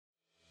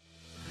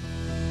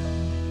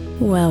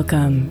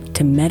Welcome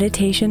to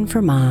Meditation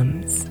for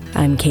Moms.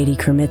 I'm Katie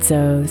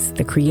Kremitzos,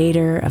 the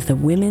creator of the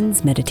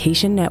Women's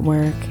Meditation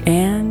Network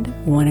and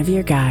one of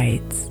your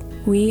guides.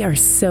 We are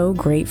so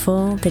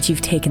grateful that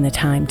you've taken the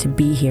time to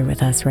be here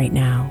with us right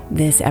now.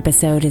 This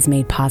episode is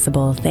made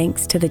possible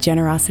thanks to the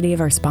generosity of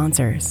our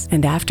sponsors.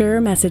 And after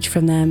a message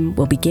from them,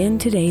 we'll begin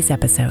today's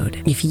episode.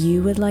 If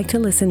you would like to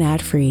listen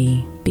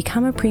ad-free,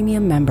 become a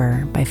premium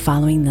member by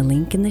following the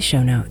link in the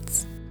show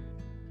notes.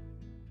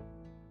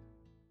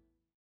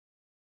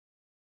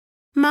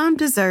 Mom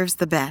deserves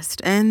the best,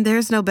 and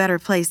there's no better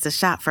place to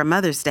shop for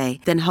Mother's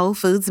Day than Whole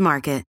Foods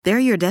Market. They're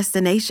your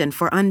destination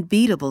for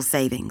unbeatable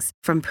savings,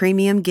 from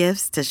premium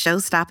gifts to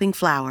show-stopping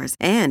flowers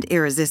and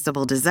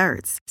irresistible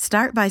desserts.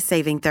 Start by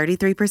saving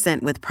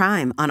 33% with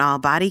Prime on all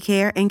body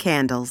care and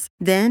candles.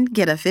 Then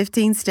get a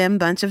 15-stem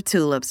bunch of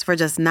tulips for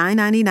just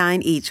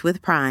 $9.99 each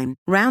with Prime.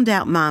 Round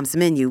out Mom's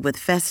menu with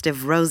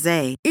festive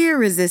rosé,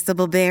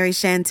 irresistible berry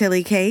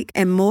chantilly cake,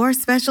 and more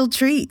special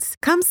treats.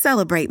 Come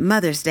celebrate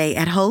Mother's Day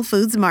at Whole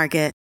Foods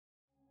Market.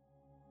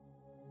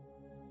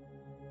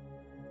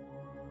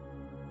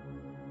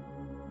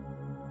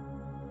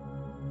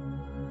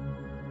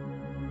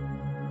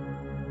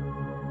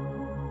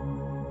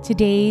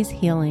 Today's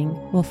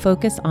healing will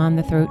focus on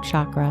the throat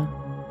chakra.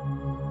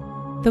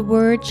 The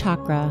word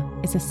chakra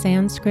is a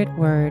Sanskrit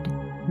word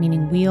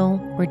meaning wheel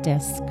or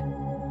disc.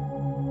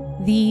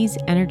 These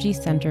energy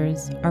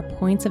centers are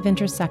points of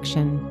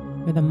intersection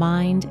where the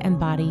mind and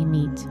body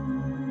meet.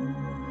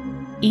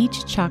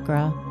 Each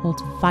chakra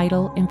holds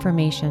vital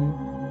information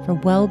for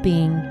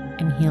well-being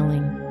and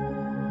healing.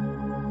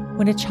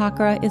 When a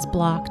chakra is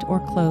blocked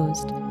or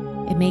closed,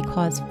 it may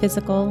cause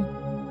physical,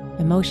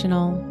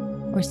 emotional,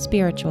 or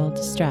spiritual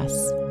distress.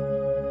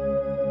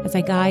 As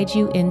I guide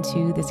you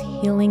into this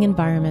healing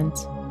environment,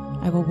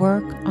 I will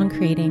work on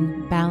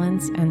creating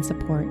balance and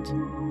support.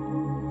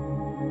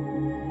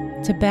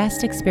 To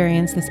best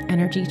experience this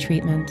energy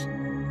treatment,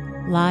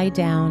 lie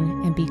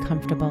down and be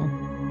comfortable.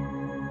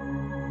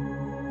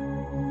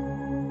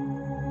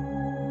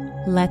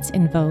 Let's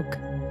invoke.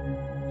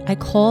 I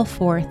call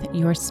forth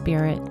your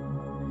spirit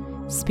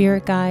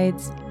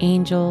guides,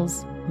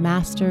 angels,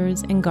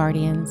 masters, and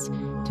guardians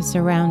to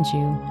surround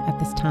you at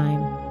this time,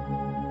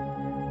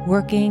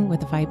 working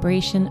with a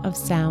vibration of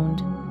sound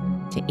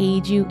to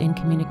aid you in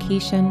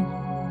communication,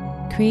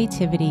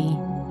 creativity,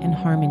 and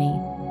harmony.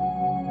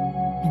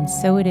 And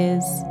so it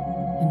is,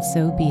 and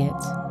so be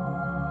it.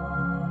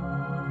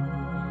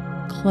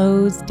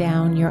 Close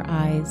down your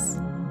eyes.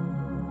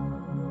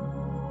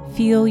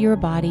 Feel your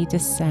body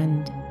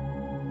descend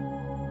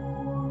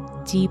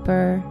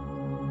deeper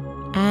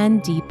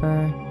and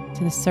deeper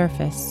to the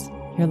surface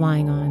you're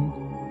lying on.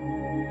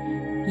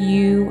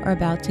 You are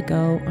about to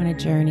go on a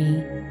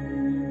journey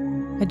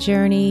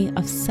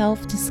of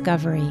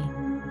self-discovery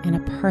and a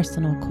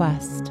personal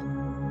quest.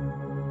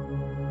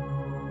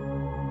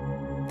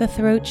 The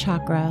throat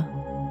chakra,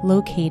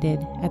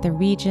 located at the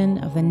region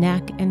of the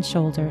neck and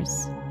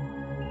shoulders,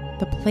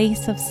 the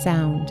place of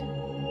sound,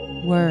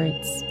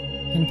 words,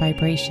 and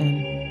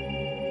vibration.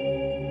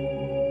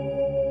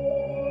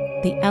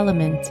 The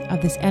element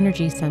of this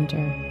energy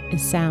center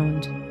is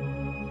sound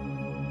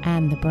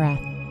and the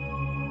breath.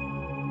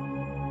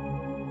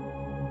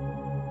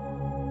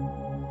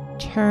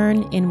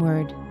 Turn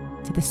inward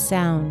to the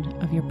sound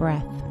of your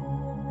breath.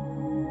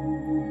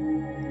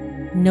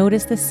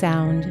 Notice the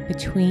sound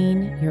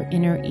between your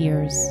inner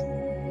ears.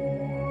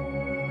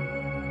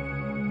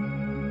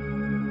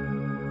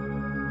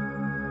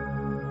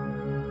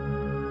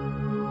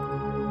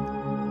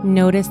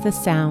 Notice the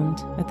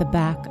sound at the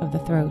back of the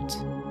throat.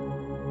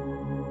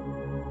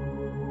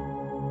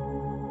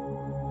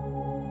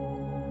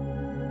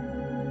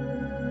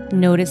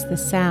 Notice the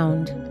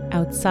sound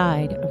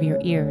outside of your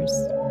ears.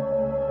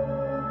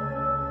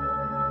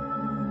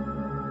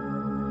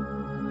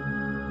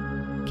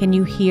 Can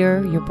you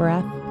hear your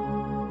breath?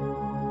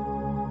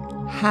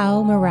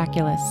 How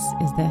miraculous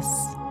is this?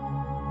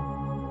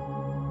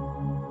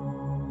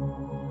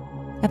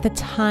 At the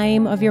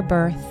time of your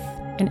birth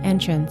and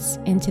entrance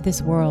into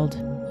this world,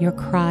 your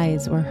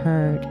cries were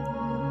heard.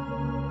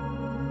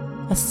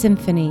 A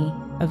symphony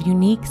of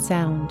unique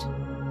sound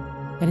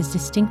that is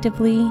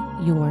distinctively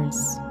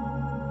yours.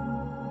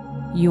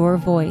 Your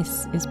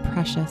voice is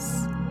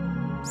precious,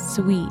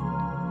 sweet,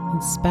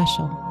 and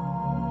special.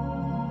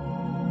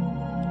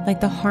 Like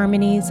the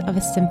harmonies of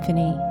a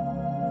symphony,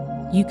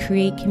 you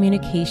create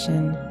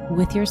communication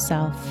with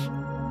yourself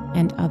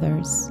and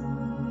others.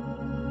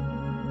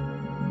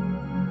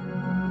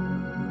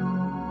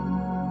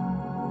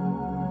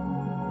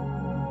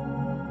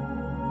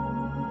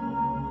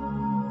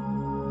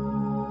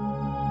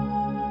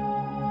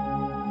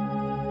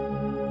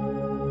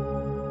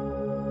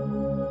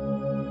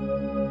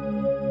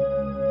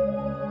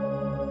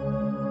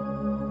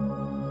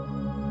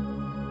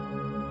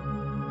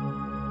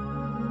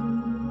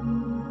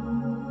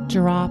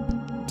 Drop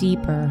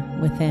deeper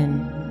within.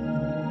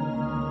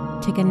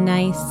 Take a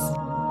nice,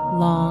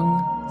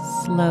 long,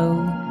 slow,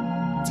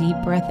 deep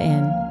breath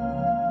in,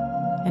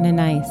 and a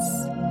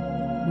nice,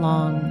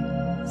 long,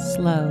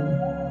 slow,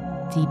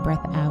 deep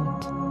breath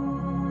out.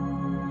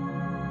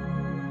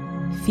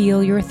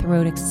 Feel your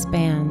throat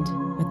expand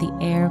with the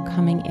air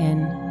coming in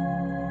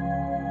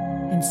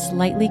and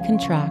slightly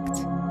contract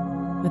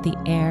with the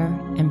air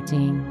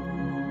emptying.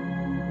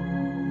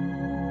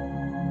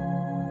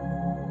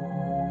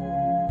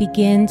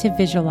 Begin to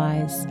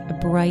visualize a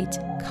bright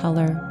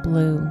color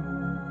blue,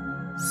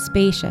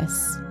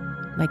 spacious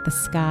like the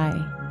sky,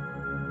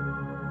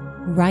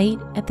 right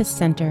at the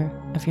center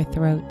of your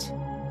throat.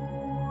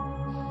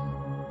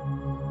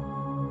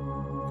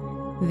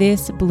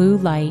 This blue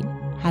light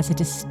has a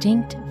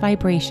distinct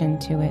vibration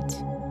to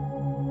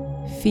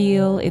it.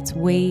 Feel its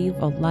wave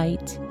of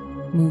light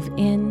move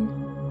in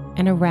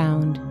and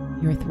around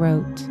your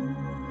throat.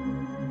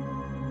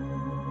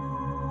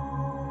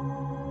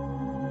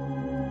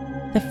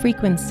 The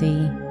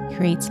frequency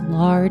creates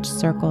large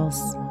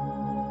circles,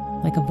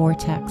 like a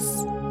vortex,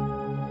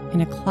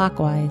 in a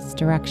clockwise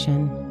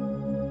direction.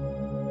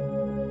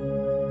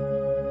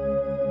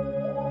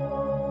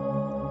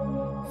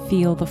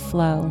 Feel the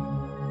flow,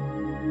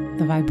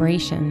 the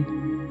vibration,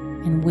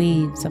 and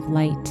waves of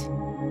light.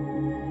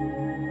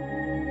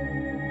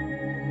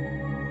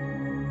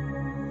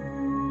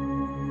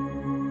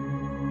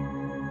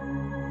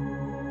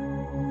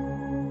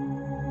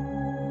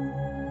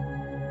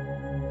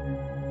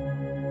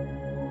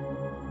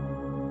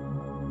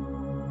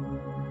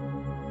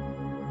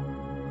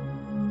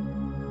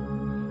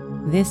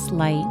 This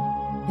light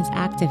is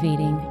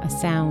activating a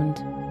sound,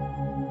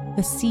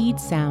 the seed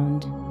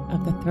sound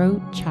of the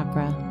throat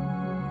chakra.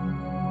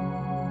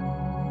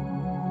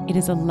 It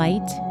is a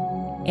light,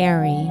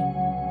 airy,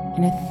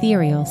 and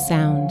ethereal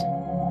sound,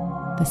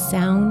 the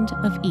sound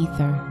of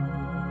ether.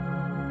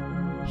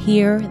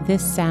 Hear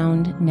this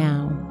sound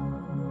now.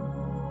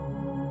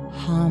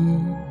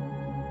 Hum,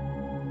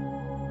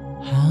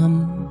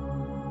 hum,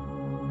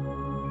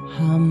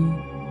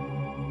 hum.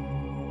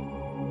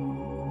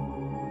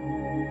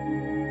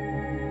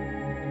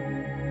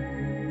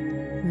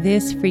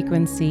 This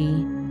frequency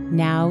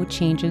now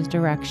changes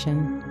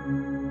direction.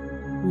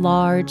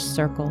 Large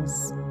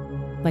circles,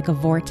 like a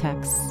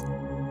vortex,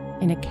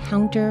 in a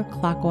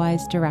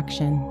counterclockwise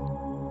direction.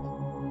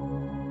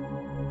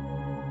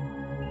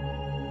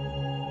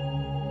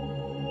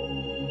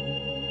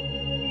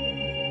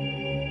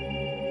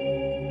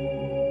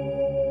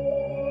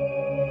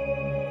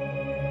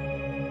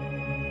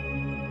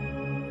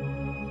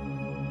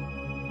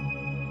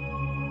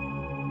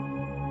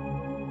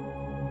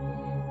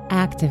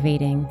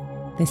 Activating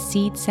the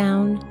seed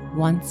sound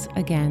once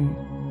again.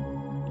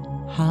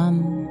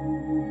 Hum,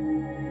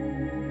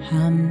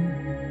 hum,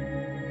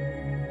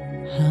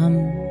 hum.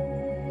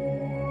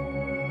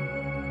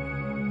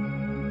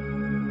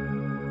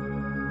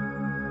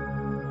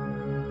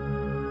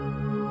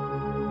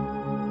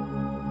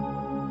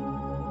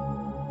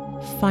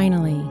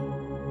 Finally,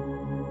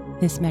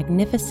 this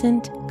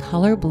magnificent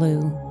color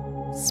blue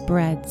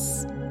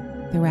spreads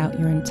throughout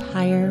your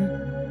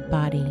entire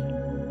body.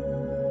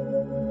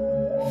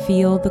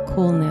 Feel the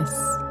coolness,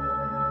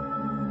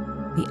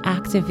 the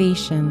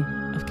activation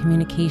of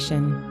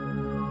communication,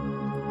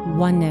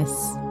 oneness,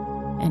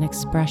 and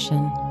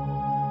expression.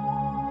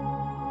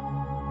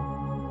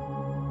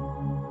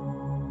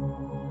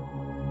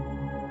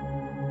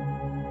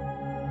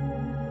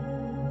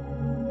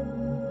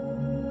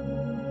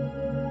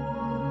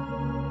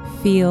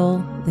 Feel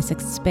this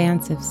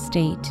expansive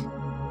state,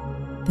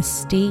 the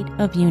state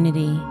of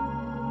unity.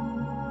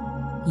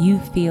 You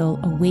feel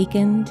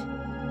awakened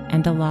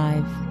and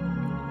alive.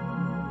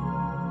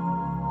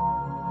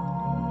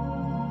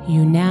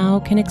 You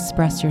now can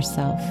express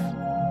yourself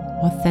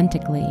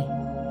authentically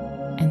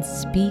and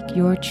speak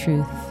your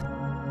truth.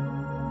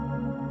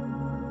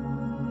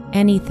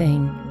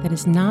 Anything that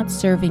is not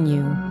serving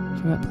you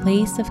from a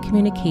place of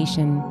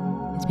communication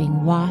is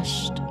being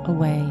washed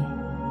away.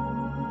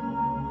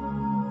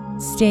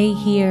 Stay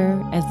here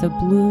as the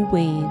blue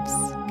waves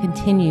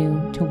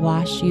continue to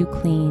wash you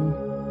clean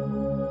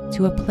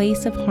to a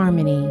place of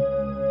harmony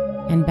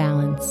and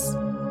balance.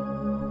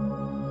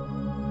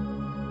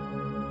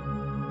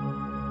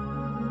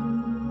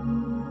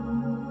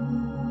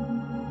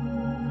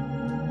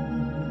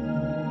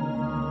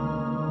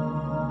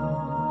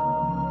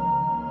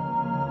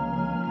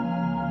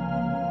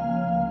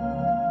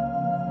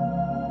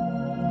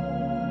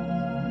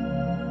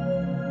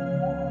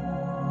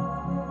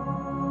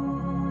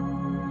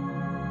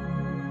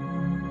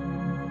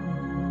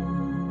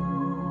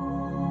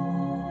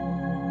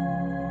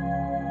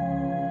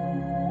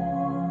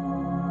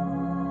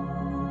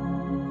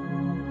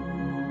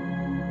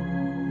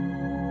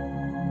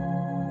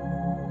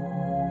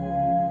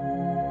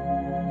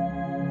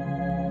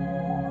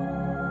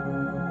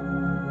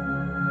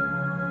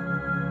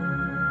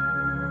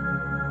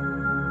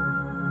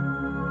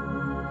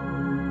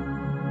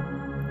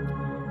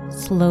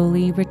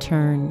 Slowly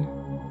return.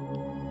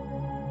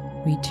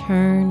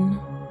 Return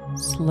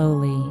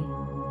slowly.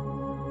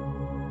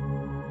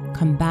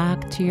 Come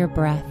back to your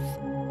breath.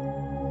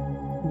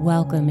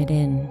 Welcome it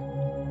in,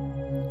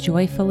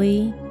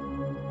 joyfully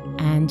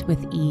and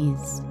with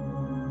ease.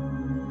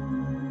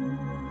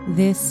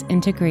 This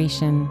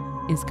integration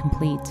is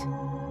complete.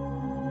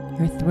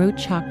 Your throat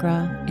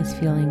chakra is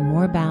feeling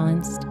more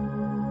balanced,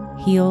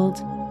 healed,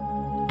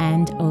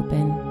 and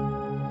open.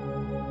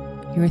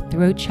 Your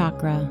throat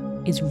chakra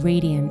is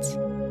radiant,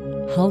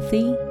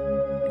 healthy,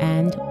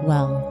 and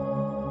well.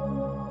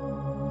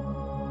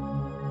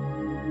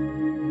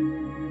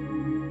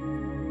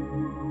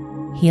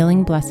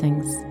 Healing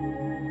blessings.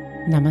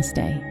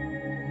 Namaste.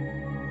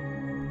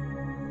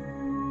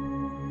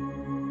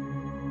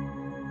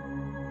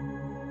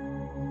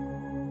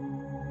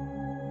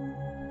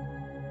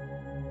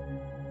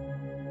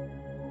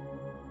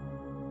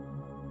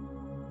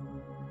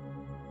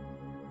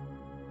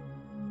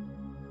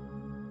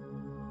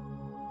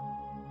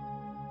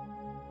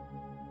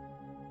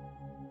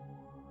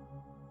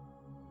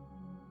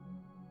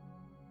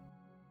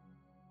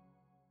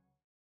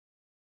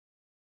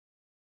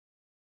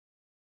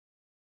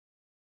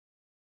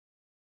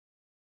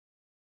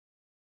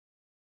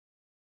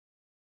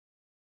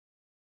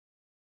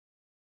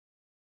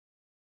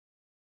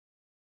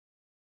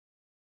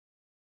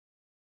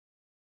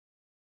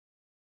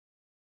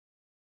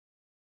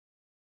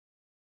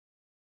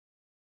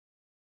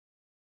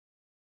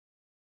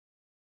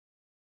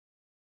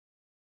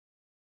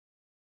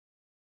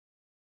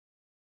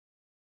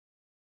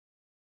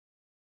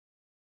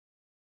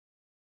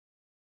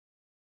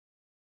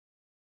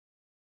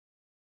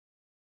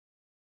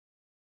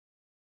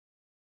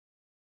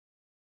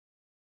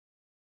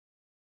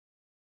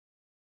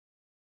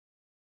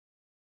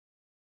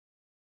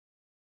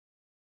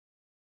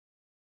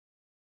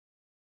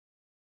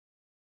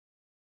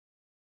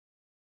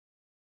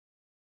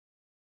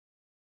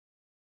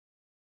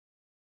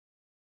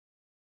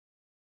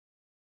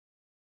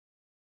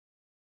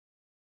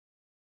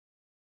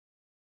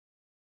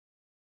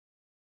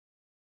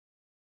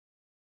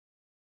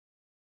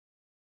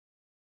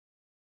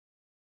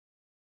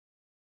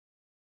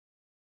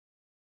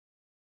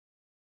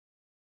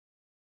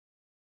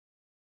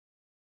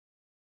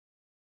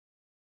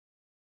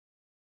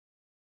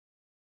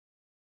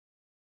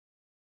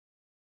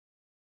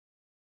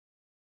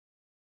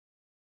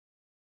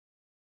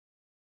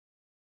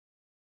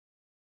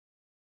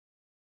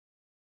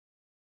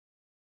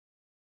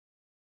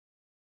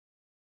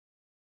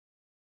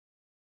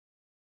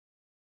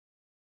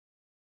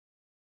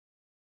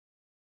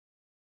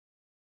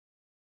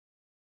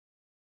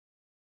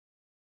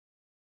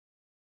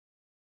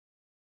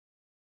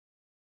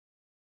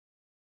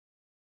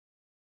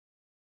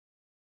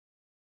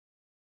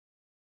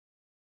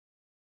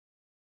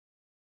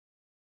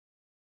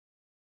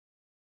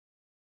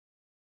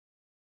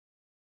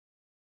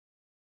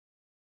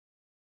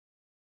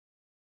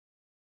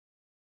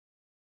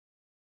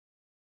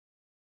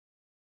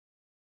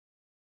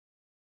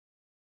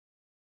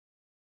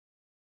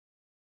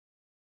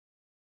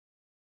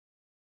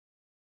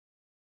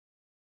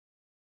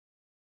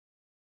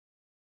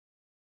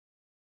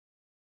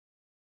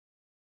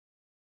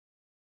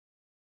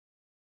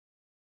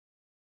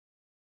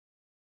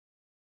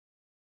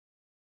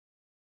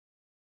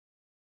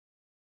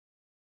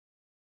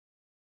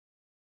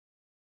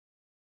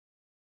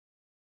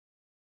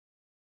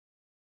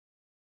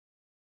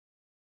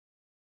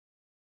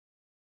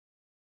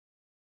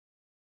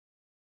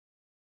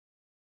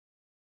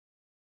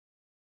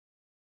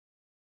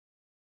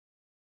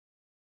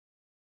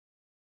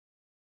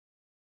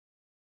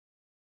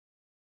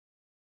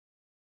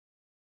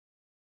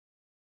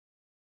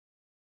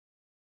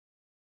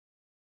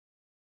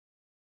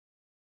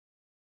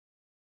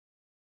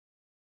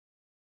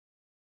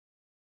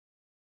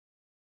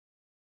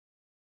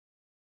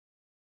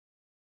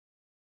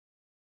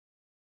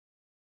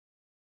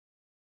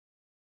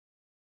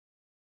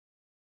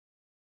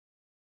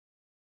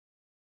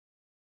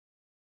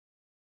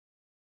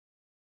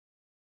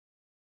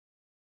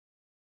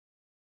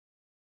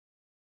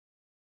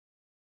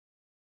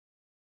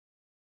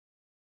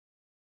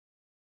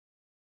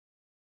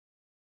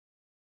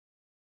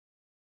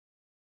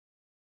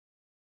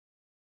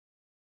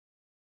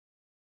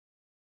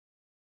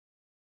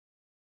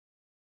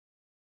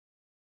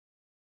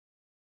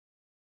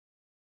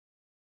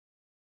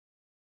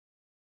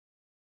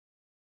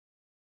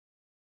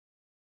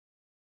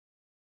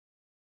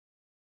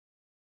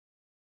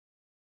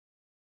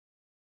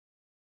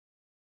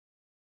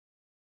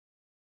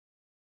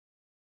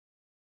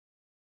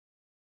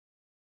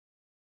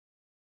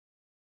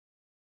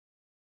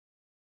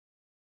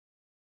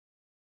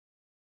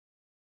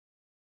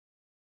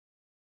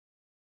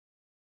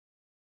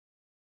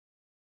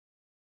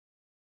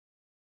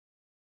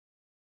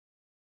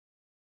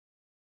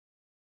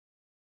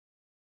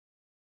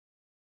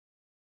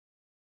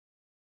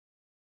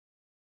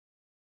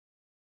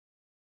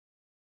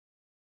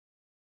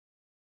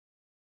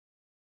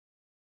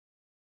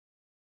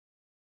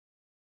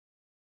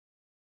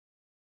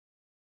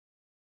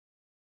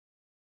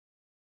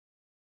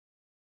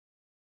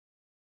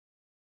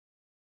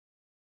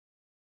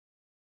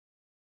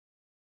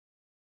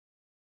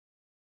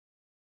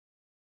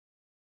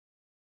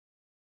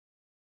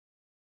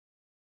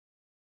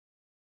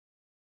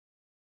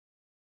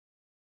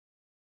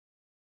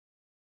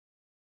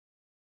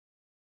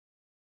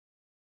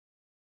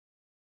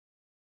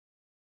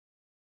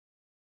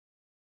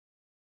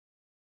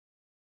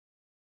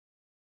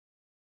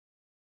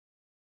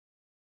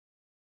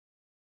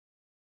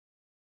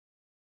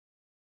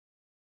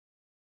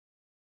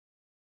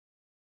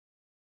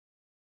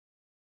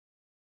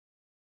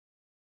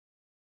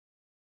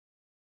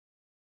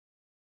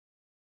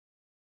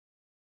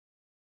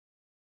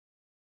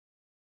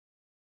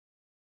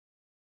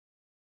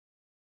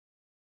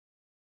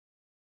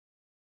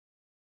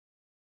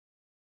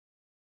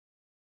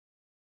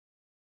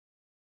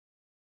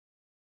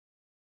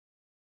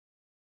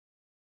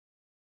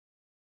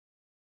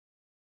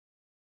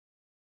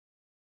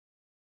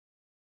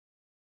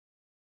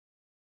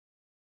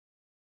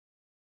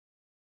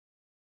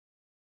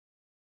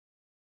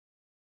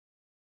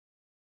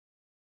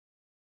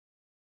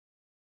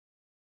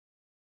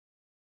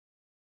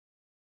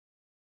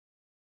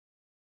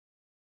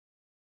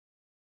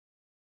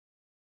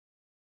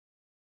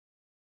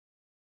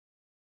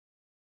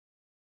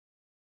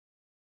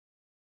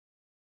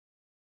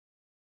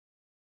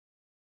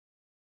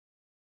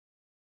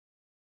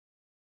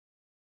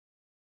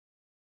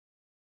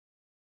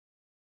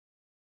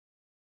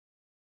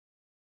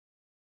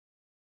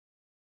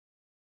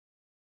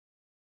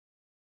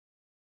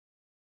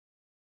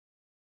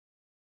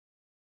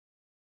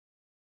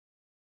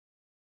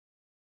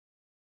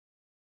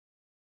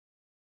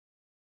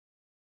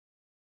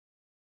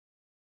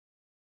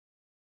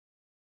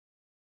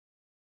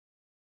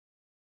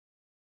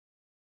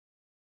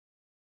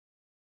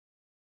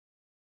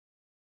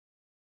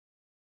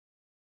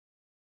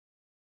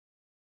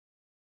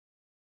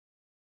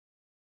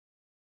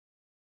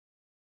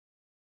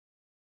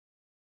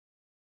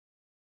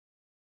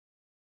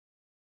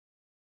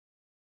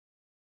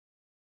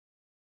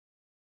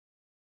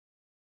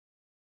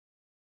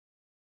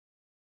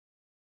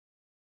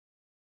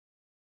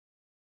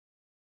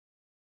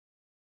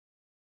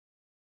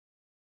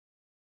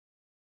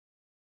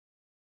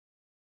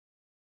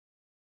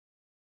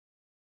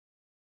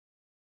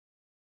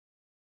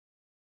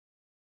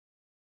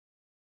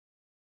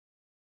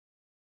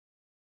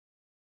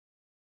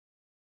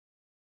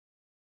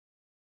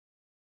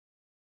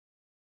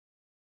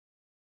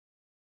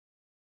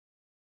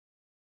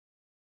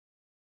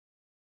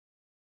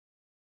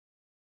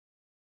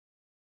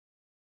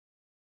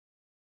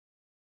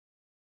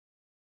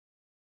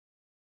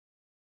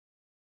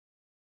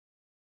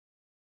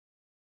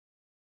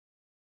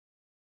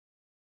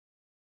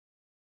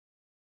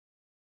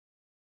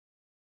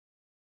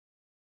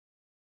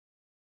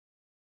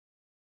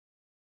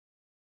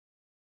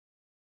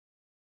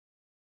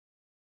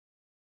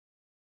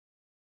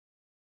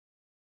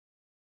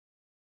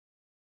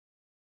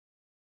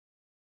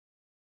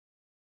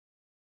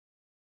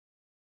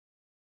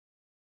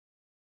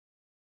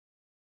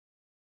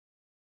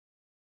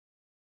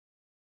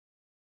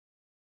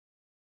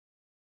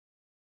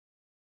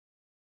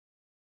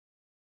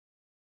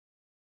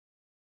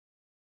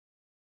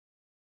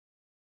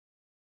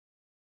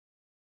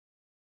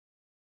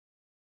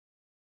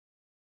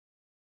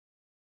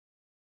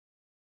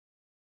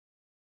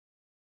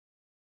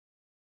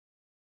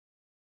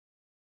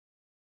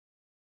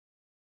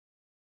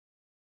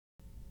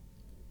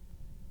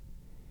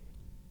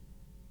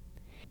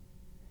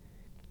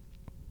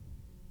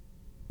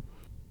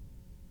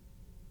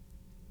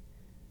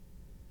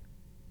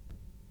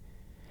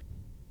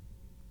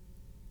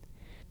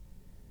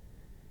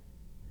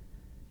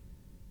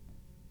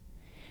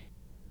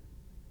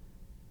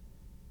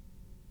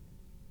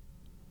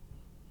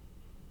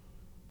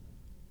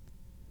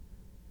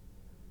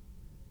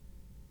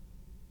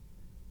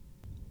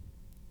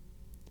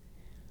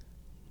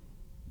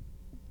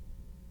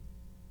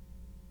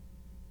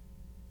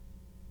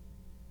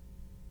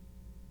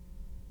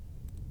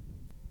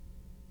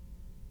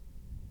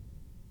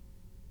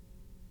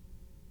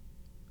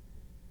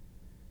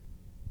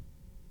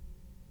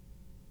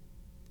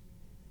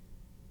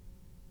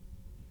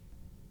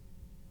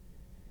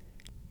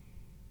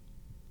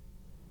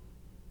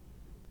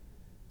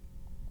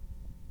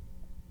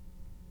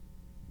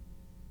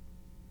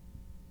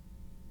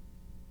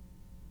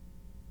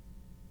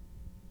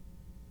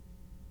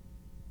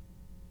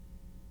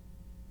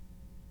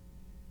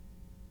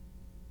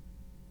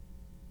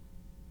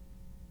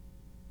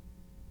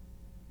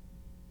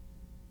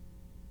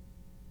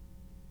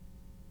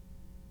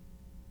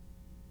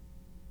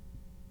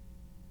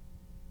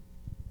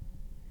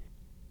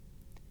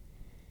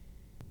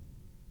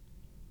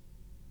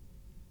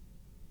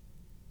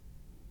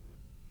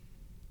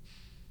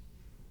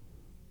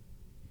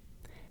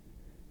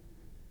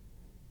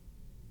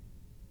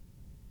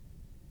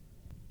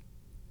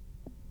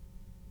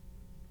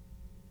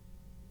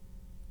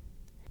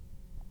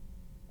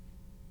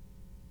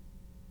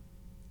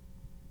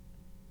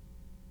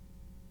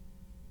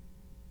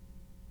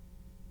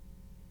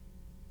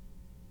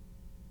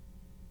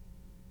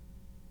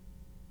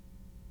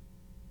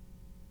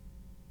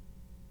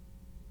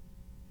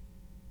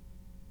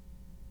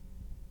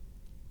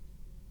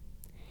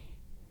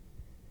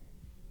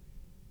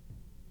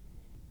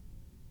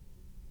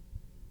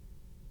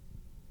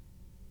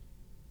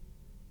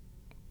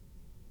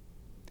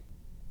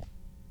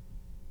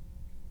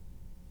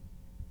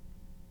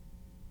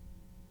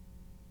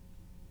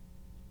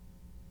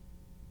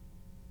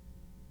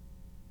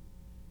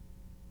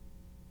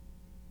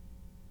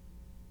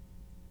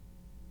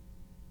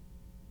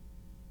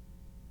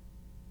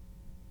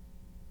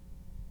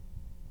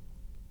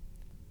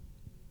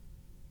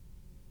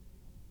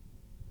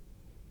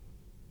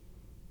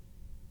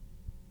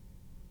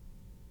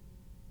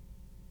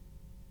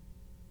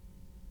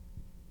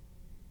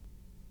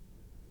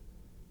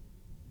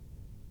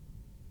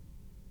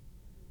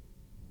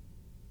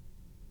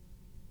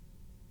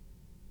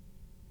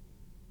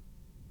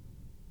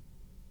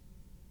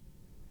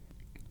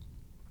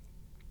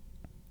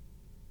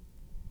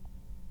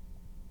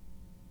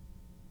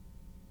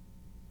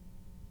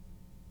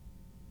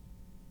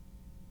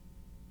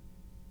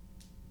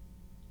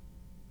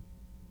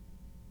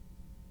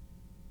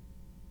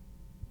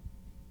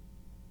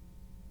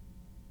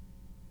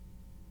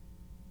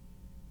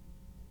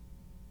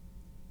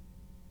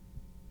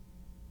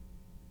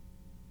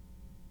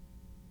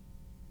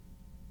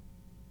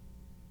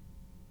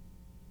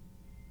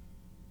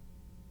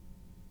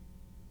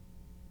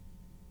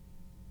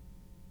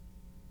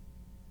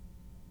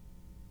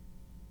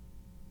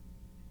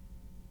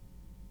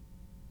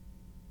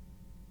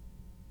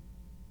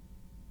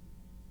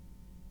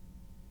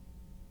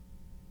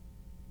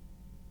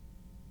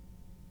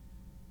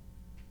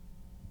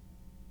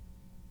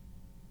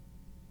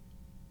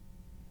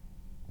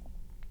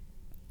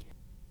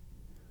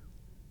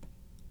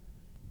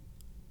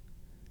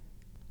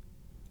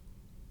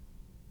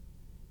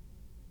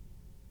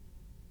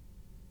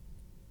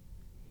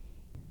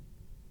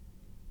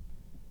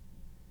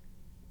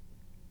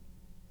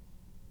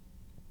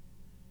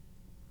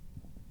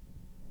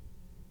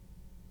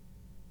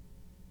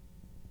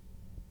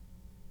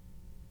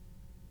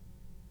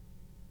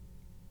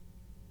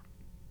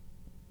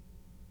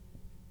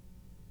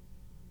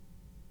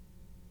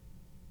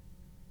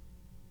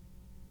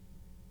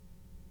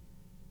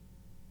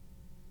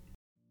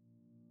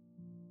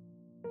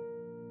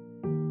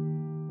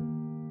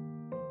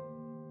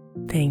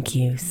 Thank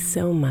you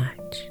so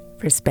much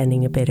for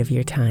spending a bit of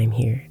your time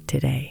here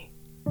today.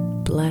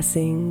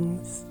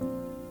 Blessings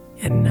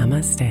and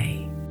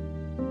namaste.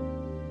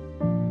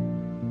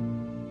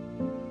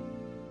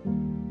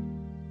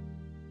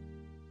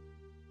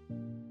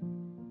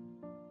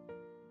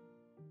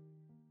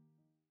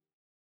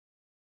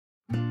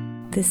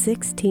 The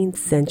 16th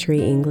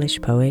century English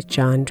poet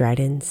John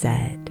Dryden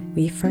said,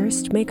 "We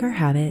first make our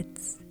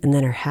habits, and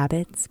then our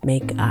habits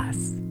make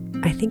us."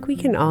 I think we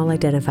can all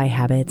identify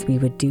habits we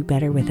would do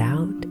better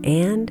without,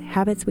 and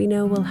habits we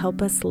know will help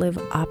us live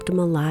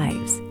optimal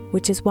lives,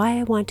 which is why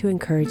I want to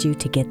encourage you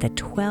to get the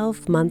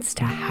 12 Months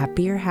to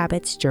Happier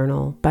Habits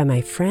journal by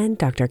my friend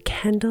Dr.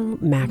 Kendall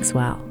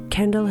Maxwell.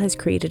 Kendall has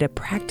created a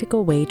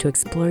practical way to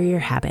explore your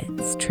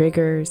habits,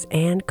 triggers,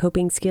 and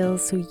coping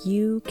skills so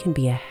you can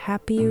be a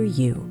happier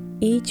you.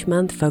 Each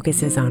month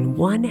focuses on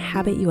one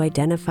habit you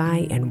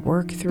identify and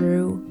work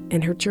through,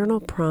 and her journal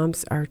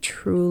prompts are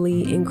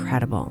truly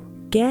incredible.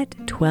 Get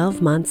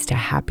 12 Months to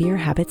Happier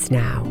Habits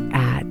now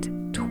at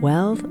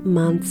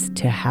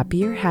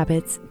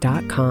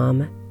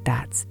 12monthstohappierhabits.com.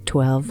 That's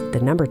 12,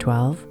 the number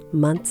 12,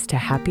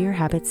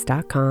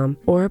 monthstohappierhabits.com,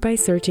 or by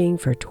searching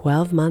for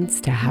 12 Months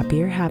to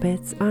Happier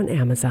Habits on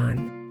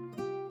Amazon.